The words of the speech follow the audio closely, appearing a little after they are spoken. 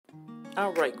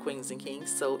Alright, queens and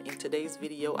kings, so in today's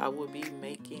video I will be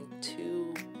making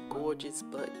two gorgeous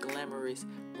but glamorous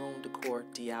room decor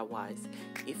DIYs.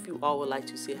 If you all would like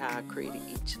to see how I created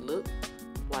each look,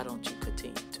 why don't you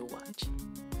continue to watch.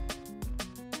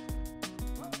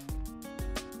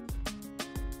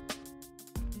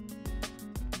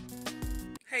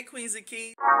 Hey queens and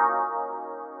kings.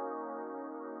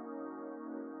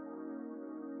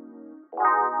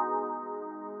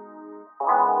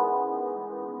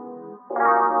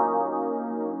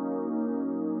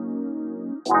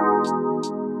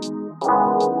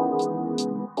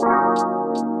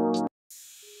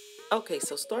 Okay,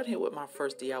 so starting here with my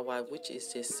first DIY, which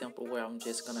is just simple, where I'm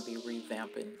just going to be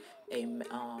revamping a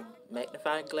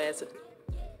magnifying glass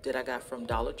that I got from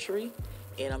Dollar Tree.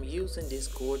 And I'm using this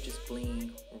gorgeous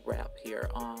bling wrap here,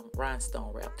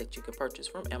 rhinestone wrap that you can purchase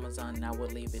from Amazon, and I will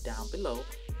leave it down below.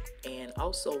 And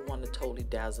also one of the Totally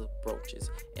Dazzle brooches.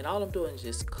 And all I'm doing is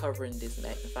just covering this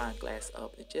magnifying glass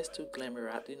up, and just to glamor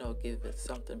out, you know, give it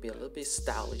something, be a little bit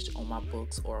stylish on my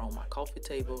books or on my coffee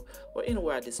table or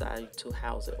anywhere I decide to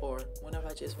house it, or whenever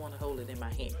I just want to hold it in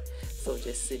my hand. So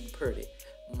just sitting pretty,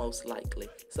 most likely.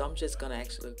 So I'm just gonna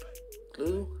actually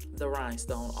glue the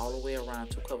rhinestone all the way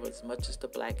around to cover as much as the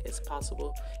black as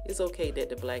possible. It's okay that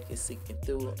the black is seeping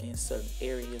through in certain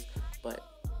areas, but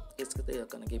it's still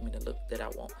gonna give me the look that I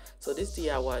want. So this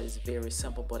DIY is very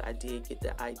simple, but I did get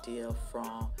the idea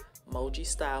from Moji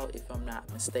Style, if I'm not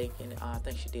mistaken. I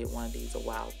think she did one of these a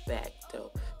while back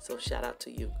though, so shout out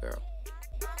to you, girl.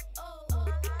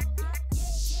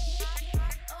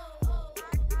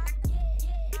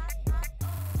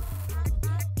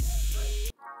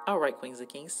 Alright, queens and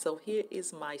kings, so here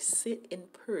is my Sit and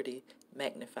Pretty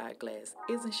magnified glass.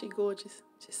 Isn't she gorgeous?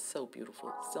 Just so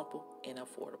beautiful, simple, and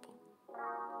affordable.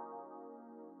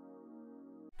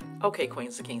 Okay,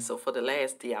 queens and kings, so for the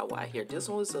last DIY here, this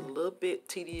one was a little bit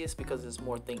tedious because there's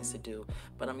more things to do,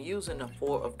 but I'm using the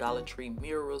 4 of Dollar Tree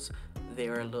mirrors.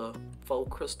 They're little faux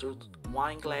crystal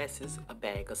wine glasses, a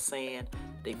bag of sand,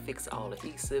 they fix all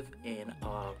adhesive, and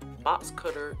a box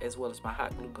cutter, as well as my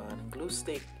hot glue gun and glue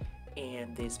stick,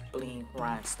 and this bling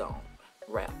rhinestone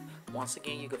wrap. Once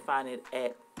again, you can find it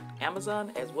at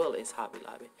Amazon as well as Hobby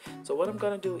Lobby. So what I'm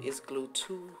going to do is glue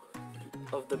 2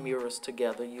 of the mirrors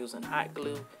together using hot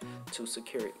glue to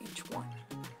secure each one.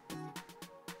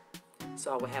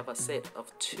 So I will have a set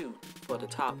of 2 for the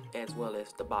top as well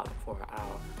as the bottom for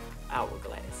our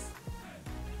hourglass.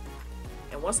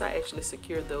 And once I actually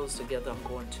secure those together, I'm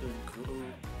going to glue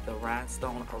the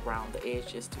rhinestone around the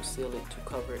edge just to seal it, to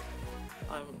cover it,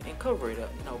 and cover it up,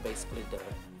 you know, basically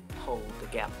to hold the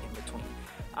gap in between.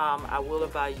 I will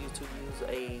advise you to use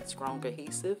a strong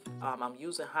adhesive. I'm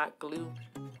using hot glue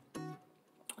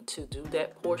to do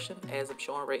that portion as I'm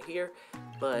showing right here,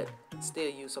 but still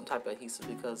use some type of adhesive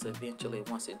because eventually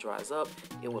once it dries up,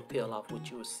 it will peel off,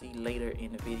 which you will see later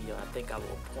in the video. I think I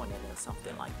will point it at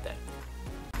something like that.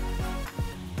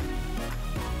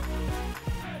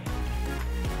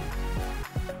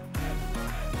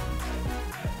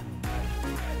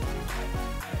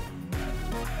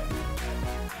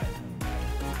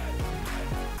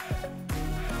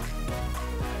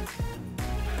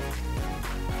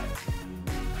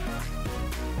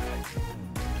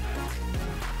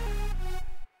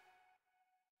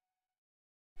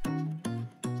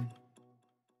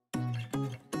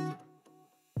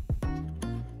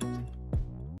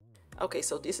 Okay,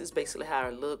 so this is basically how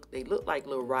it look. They look like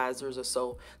little risers or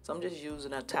so. So I'm just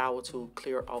using a towel to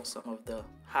clear off some of the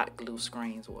hot glue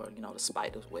screens, or you know, the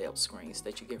spider's web screens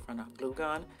that you get from the glue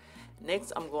gun.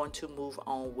 Next, I'm going to move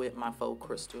on with my faux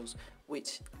crystals,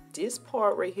 which this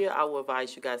part right here, I will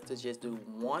advise you guys to just do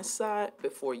one side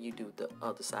before you do the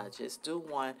other side. Just do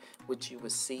one, which you will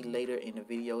see later in the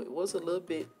video. It was a little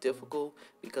bit difficult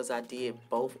because I did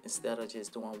both instead of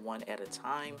just doing one at a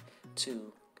time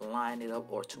to line it up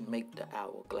or to make the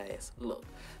hourglass look.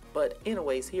 But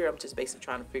anyways, here I'm just basically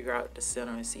trying to figure out the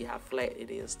center and see how flat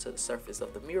it is to the surface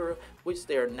of the mirror, which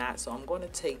they're not. So I'm going to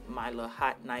take my little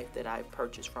hot knife that I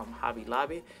purchased from Hobby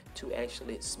Lobby to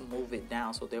actually smooth it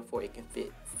down, so therefore it can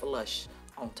fit flush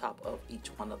on top of each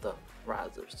one of the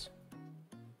risers,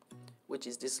 which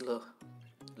is this little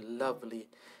lovely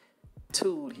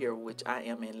tool here, which I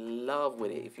am in love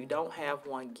with it. If you don't have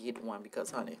one, get one, because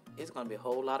honey, it's gonna be a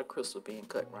whole lot of crystal being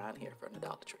cut around here from the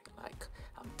Dollar Tree, like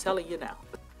I'm telling you now.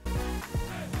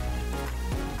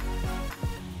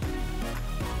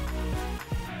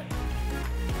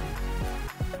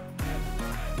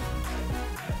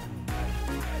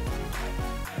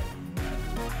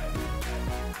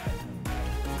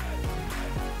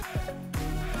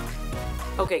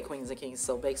 Okay, queens and kings,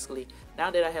 so basically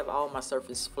now that I have all my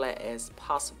surface flat as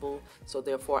possible, so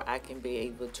therefore I can be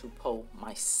able to pour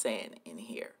my sand in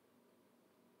here.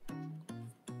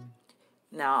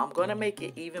 Now I'm gonna make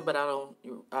it even, but I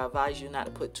advise you not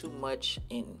to put too much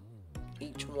in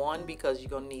each one because you're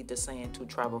gonna need the sand to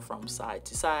travel from side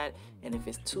to side, and if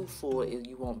it's too full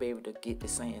you won't be able to get the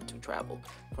sand to travel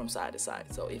from side to side.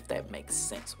 So if that makes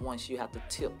sense, once you have to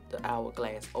tip the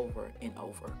hourglass over and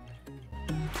over.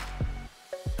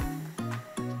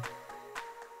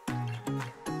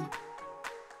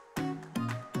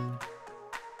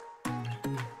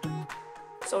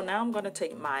 So now I'm going to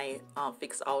take my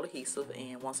Fix All adhesive,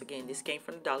 and once again this came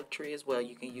from the Dollar Tree as well.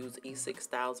 You can use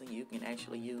E6000, you can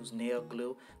actually use nail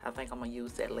glue. I think I'm going to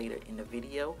use that later in the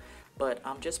video, but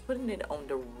I'm just putting it on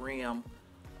the rim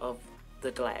of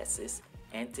the glasses,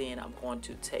 and then I'm going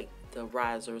to take the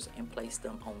risers and place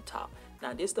them on top.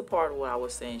 Now this is the part where I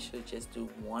was saying you should just do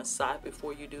one side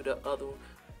before you do the other,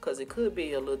 because it could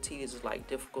be a little tedious, like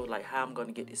difficult, like how I'm going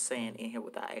to get the sand in here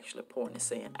without actually pouring the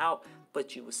sand out,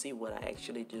 but you will see what I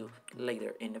actually do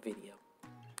later in the video.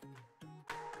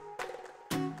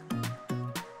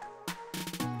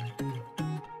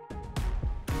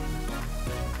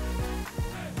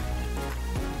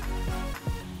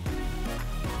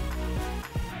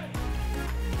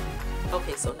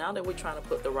 Okay, so now that we're trying to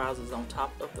put the risers on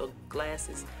top of the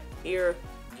glasses, here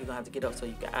you're gonna have to get up so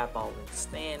you can eyeball and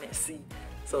stand and see.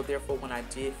 So therefore when I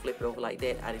did flip it over like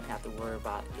that, I didn't have to worry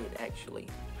about it actually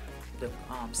the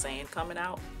sand coming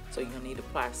out. So you're gonna need to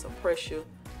apply some pressure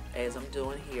as I'm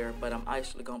doing here, but I'm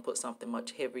actually gonna put something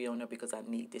much heavier on there because I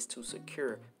need this to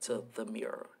secure to the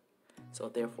mirror. So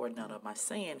therefore none of my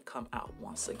sand come out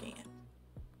once again.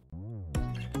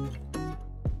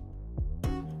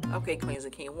 Okay, queens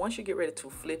and kings, once you get ready to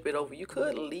flip it over, you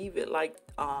could leave it like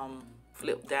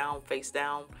flip down, face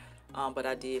down, but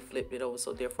I did flip it over,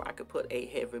 so therefore I could put a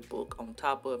heavy book on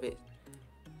top of it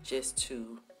just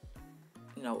to,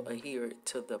 you know, adhere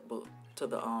to the book, to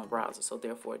the riser, so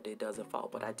therefore it doesn't fall.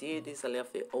 But I did this, I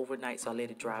left it overnight, so I let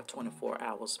it dry 24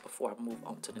 hours before I move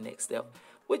on to the next step,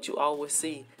 which you always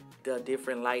see the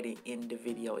different lighting in the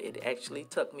video. It actually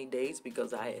took me days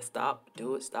because I had stopped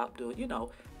doing, you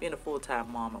know, being a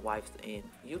full-time mom and wife and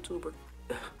YouTuber.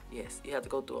 Yes, you have to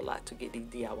go through a lot to get these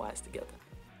DIYs together.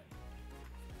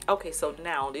 Okay, so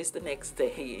now this is the next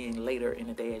day and later in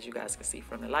the day, as you guys can see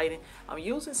from the lighting. I'm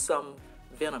using some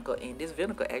vinegar, and this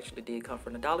vinegar actually did come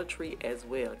from the Dollar Tree as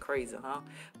well. Crazy, huh?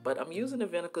 But I'm using the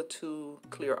vinegar to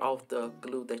clear off the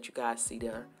glue that you guys see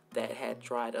there that had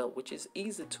dried up, which is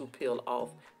easy to peel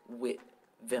off with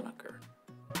vinegar.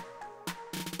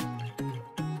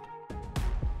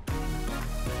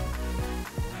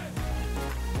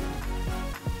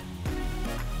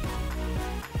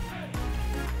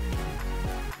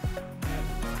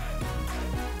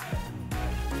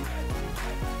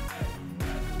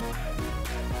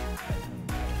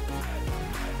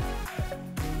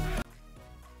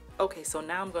 Okay, so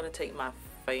now I'm going to take my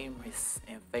famous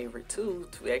and favorite tool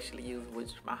to actually use, which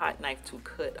is my hot knife, to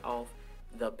cut off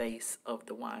the base of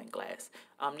the wine glass.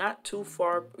 I'm not too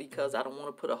far because I don't want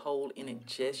to put a hole in it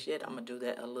just yet. I'm going to do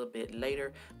that a little bit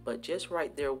later, but just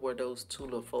right there where those two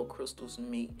little faux crystals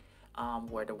meet,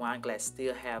 where the wine glass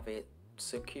still have it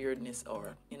securedness,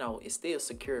 or you know, it's still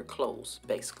secure closed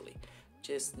basically,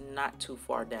 just not too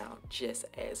far down just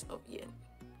as of yet.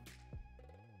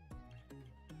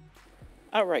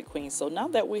 All right, queens, so now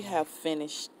that we have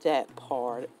finished that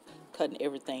part, cutting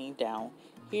everything down,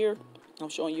 here I'm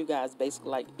showing you guys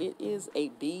basically like it is a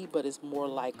bead, but it's more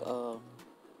like a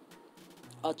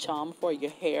charm for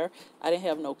your hair. I didn't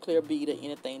have no clear bead or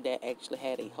anything that actually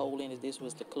had a hole in it. This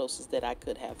was the closest that I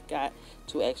could have got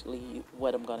to actually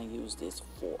what I'm going to use this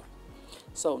for.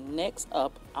 So next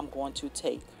up, I'm going to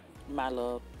take my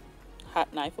little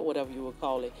hot knife or whatever you would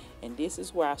call it, and this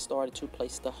is where I started to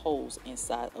place the holes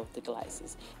inside of the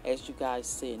glasses, as you guys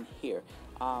see in here.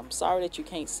 Sorry that you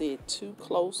can't see it too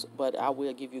close, but I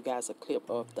will give you guys a clip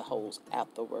of the holes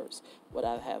afterwards, what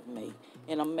I have made.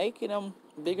 And I'm making them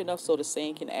big enough so the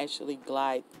sand can actually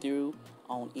glide through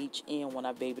on each end when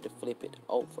I be able to flip it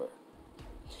over.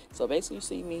 So basically you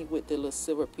see me with the little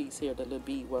silver piece here, the little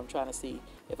bead, where I'm trying to see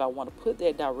if I want to put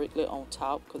that directly on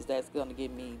top, because that's going to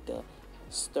give me the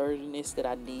sturdiness that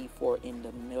I need for in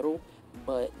the middle,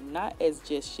 but not as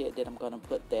just yet that I'm going to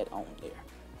put that on there.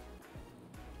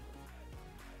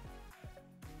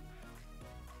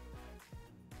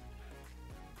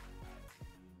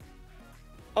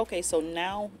 Okay, so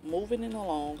now moving it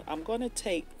along, I'm going to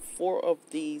take 4 of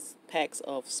these packs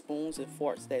of spoons and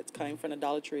forks that came from the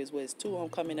Dollar Tree as well as 2 of them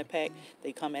come in a pack.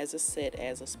 They come as a set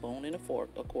as a spoon and a fork,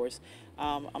 of course.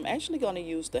 I'm actually going to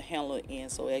use the handler end.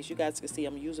 So as you guys can see,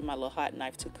 I'm using my little hot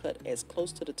knife to cut as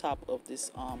close to the top of this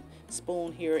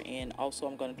spoon here. And also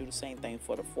I'm going to do the same thing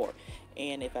for the fork.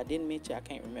 And if I didn't mention, I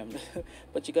can't remember.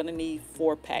 But you're going to need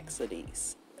 4 packs of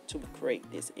these to create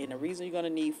this. And the reason you're going to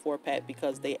need 4 pack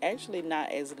because they actually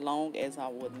not as long as I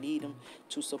would need them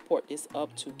to support this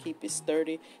up to keep it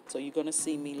sturdy. So you're going to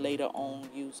see me later on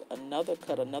use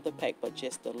cut another pack, but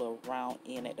just the little round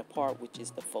end at the part, which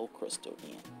is the faux crystal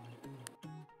end.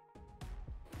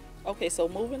 Okay, so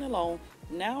moving along,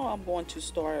 now I'm going to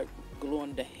start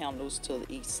gluing the handles to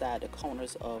each side, the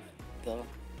corners of the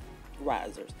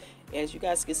risers. As you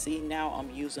guys can see, now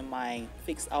I'm using my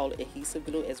fix all adhesive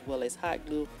glue as well as hot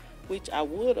glue, which I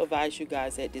would advise you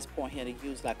guys at this point here to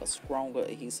use like a stronger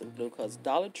adhesive glue because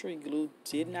Dollar Tree glue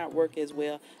did not work as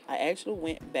well. I actually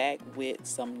went back with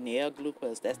some nail glue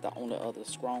because that's the only other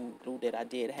strong glue that I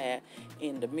did have,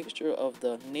 and the mixture of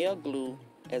the nail glue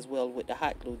as well with the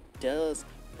hot glue does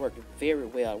work very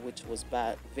well, which was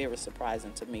very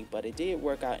surprising to me, but it did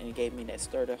work out and it gave me that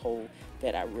sturdy hold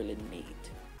that I really need.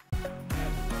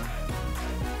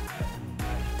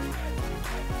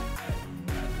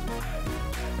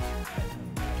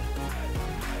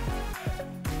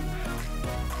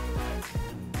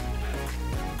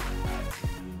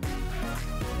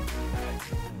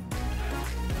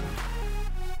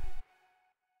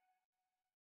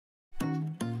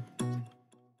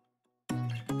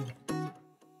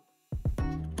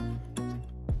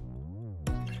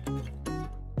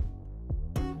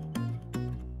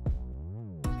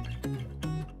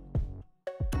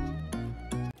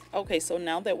 Okay, so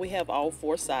now that we have all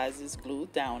 4 sizes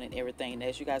glued down and everything,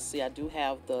 as you guys see, I do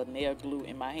have the nail glue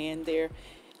in my hand there.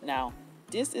 Now,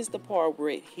 this is the part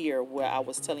right here where I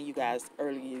was telling you guys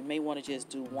earlier, you may want to just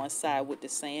do one side with the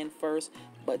sand first,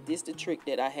 but this the trick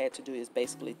that I had to do is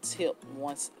basically tip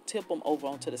them over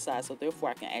onto the side, so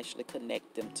therefore I can actually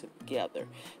connect them together,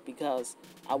 because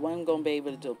I wasn't going to be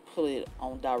able to pull it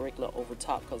on directly over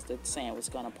top because the sand was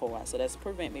going to pour out, so that's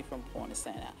prevent me from pouring the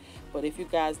sand out. But if you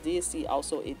guys did see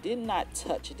also, it did not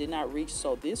touch, it did not reach,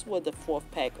 so this was the 4th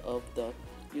pack of the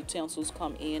utensils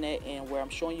come in at, and where I'm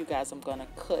showing you guys, I'm gonna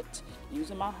cut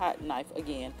using my hot knife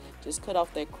again, just cut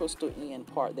off that crystal end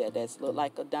part there that's look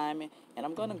like a diamond, and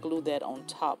I'm gonna glue that on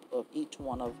top of each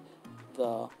one of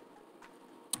the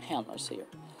handlers here,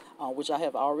 which I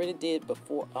have already did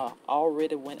before.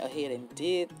 Already went ahead and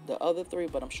did the other 3,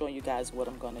 but I'm showing you guys what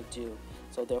I'm gonna do,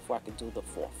 so therefore I can do the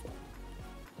 4th one.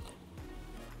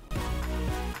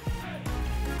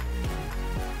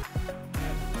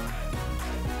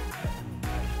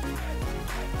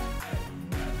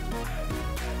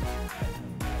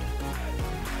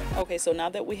 Okay, so now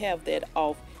that we have that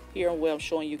off here and where I'm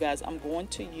showing you guys, I'm going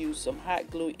to use some hot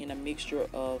glue in a mixture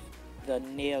of the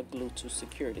nail glue to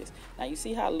secure this. Now you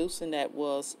see how loosened that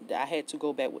was. I had to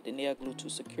go back with the nail glue to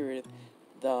secure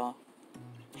the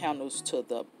handles to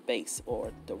the base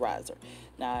or the riser.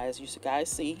 Now as you guys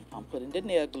see, I'm putting the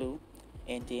nail glue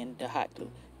and then the hot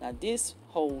glue. Now this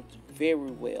holds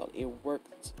very well. It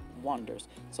works wonders.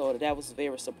 So that was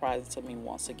very surprising to me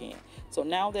once again. So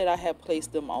now that I have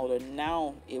placed them on there,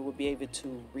 now it will be able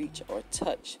to reach or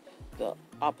touch the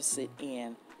opposite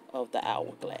end of the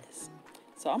hourglass.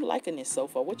 So I'm liking this so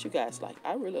far. What you guys like?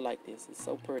 I really like this. It's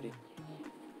so pretty.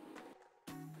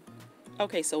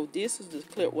 Okay, so this is the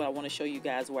clip where I want to show you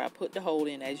guys where I put the hole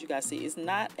in. As you guys see, it's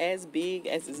not as big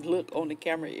as it look on the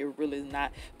camera. It really is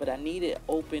not, but I need it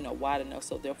open or wide enough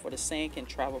so therefore the sand can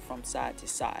travel from side to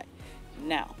side.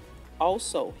 Now,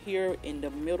 also here in the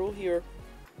middle here,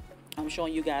 I'm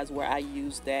showing you guys where I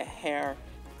use that hair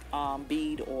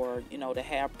bead, or the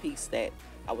hair piece that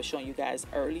I was showing you guys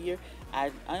earlier.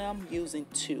 I am using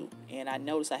 2, and I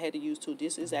noticed I had to use 2.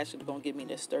 This is actually going to give me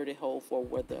the sturdy hole for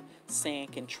where the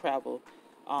sand can travel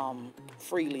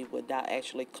freely without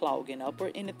actually clogging up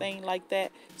or anything like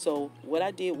that. So what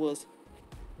I did was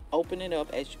open it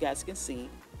up. As you guys can see,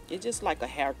 it's just like a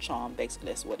hair charm, basically.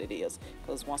 That's what it is,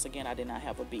 because once again I did not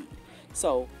have a bead.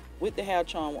 So with the hair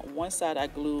charm, one side I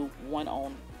glue one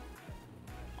on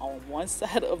one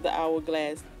side of the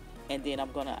hourglass, and then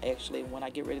I'm gonna actually, when I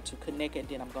get ready to connect it,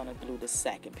 then I'm gonna glue the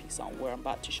second piece on, where I'm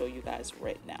about to show you guys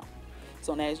right now.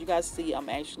 So now as you guys see, I'm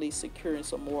actually securing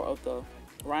some more of the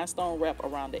rhinestone wrap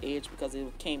around the edge because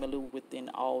it came a little within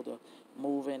all the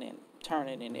moving and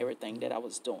turning and everything that I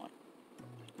was doing.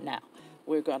 Now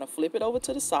we're gonna flip it over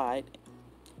to the side,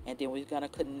 and then we're going to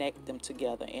connect them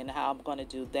together. And how I'm going to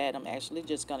do that, I'm actually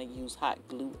just going to use hot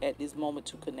glue at this moment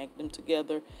to connect them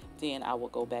together. Then I will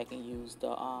go back and use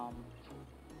the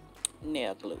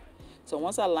nail glue. So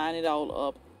once I line it all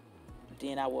up,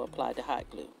 then I will apply the hot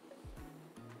glue.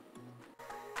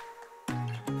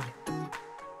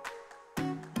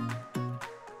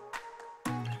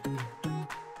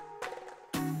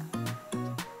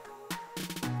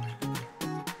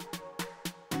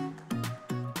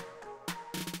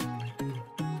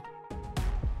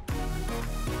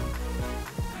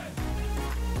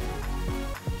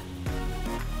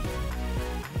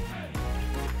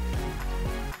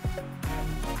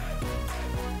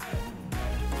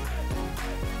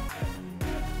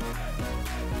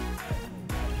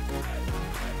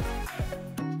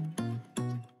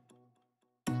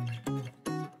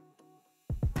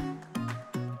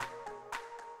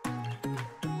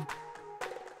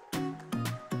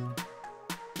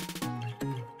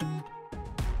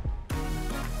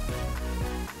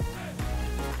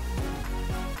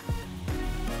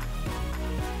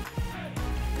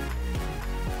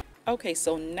 Okay,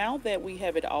 so now that we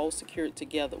have it all secured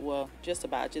together, well, just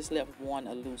about, I just left one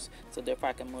loose so therefore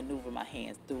I can maneuver my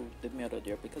hands through the middle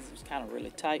there because it was kind of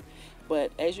really tight.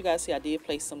 But as you guys see, I did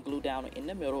place some glue down in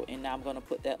the middle, and now I'm going to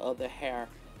put that other hair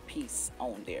piece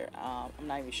on there. I'm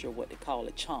not even sure what to call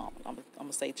it, charm. I'm going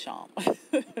to say charm.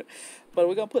 But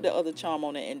we're going to put the other charm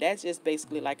on it, and that's just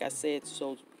basically, like I said,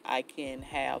 so I can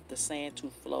have the sand to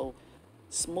flow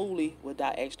smoothly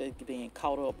without actually being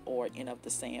caught up or end up the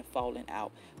sand falling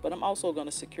out. But I'm also going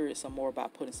to secure it some more by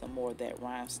putting some more of that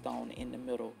rhinestone in the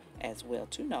middle as well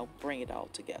to, you know, bring it all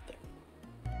together.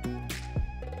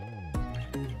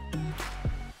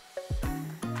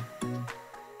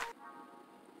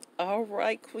 All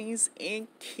right, queens and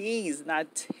kings. Now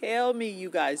tell me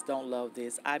you guys don't love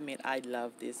this. I mean, I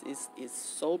love this. It's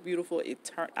so beautiful. It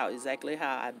turned out exactly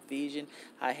how I envisioned.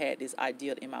 I had this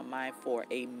idea in my mind for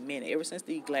a minute. Ever since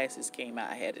these glasses came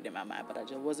out, I had it in my mind, but I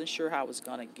just wasn't sure how I was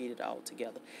going to get it all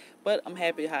together. But I'm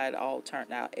happy how it all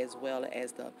turned out, as well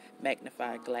as the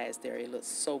magnified glass there. It looks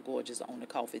so gorgeous on the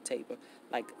coffee table,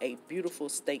 like a beautiful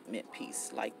statement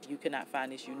piece. Like, you cannot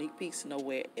find this unique piece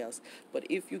nowhere else. But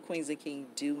if you queens and kings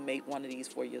do make one of these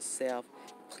for yourself,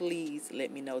 please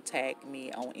let me know. Tag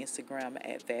me on Instagram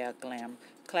at Glam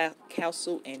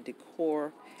Castle and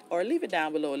Decor, or leave it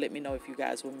down below and let me know if you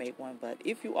guys will make one. But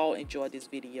if you all enjoyed this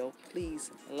video, please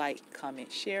like,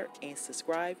 comment, share, and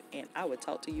subscribe, and I will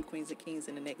talk to you queens and kings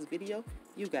in the next video.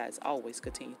 You guys always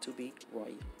continue to be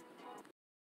royal.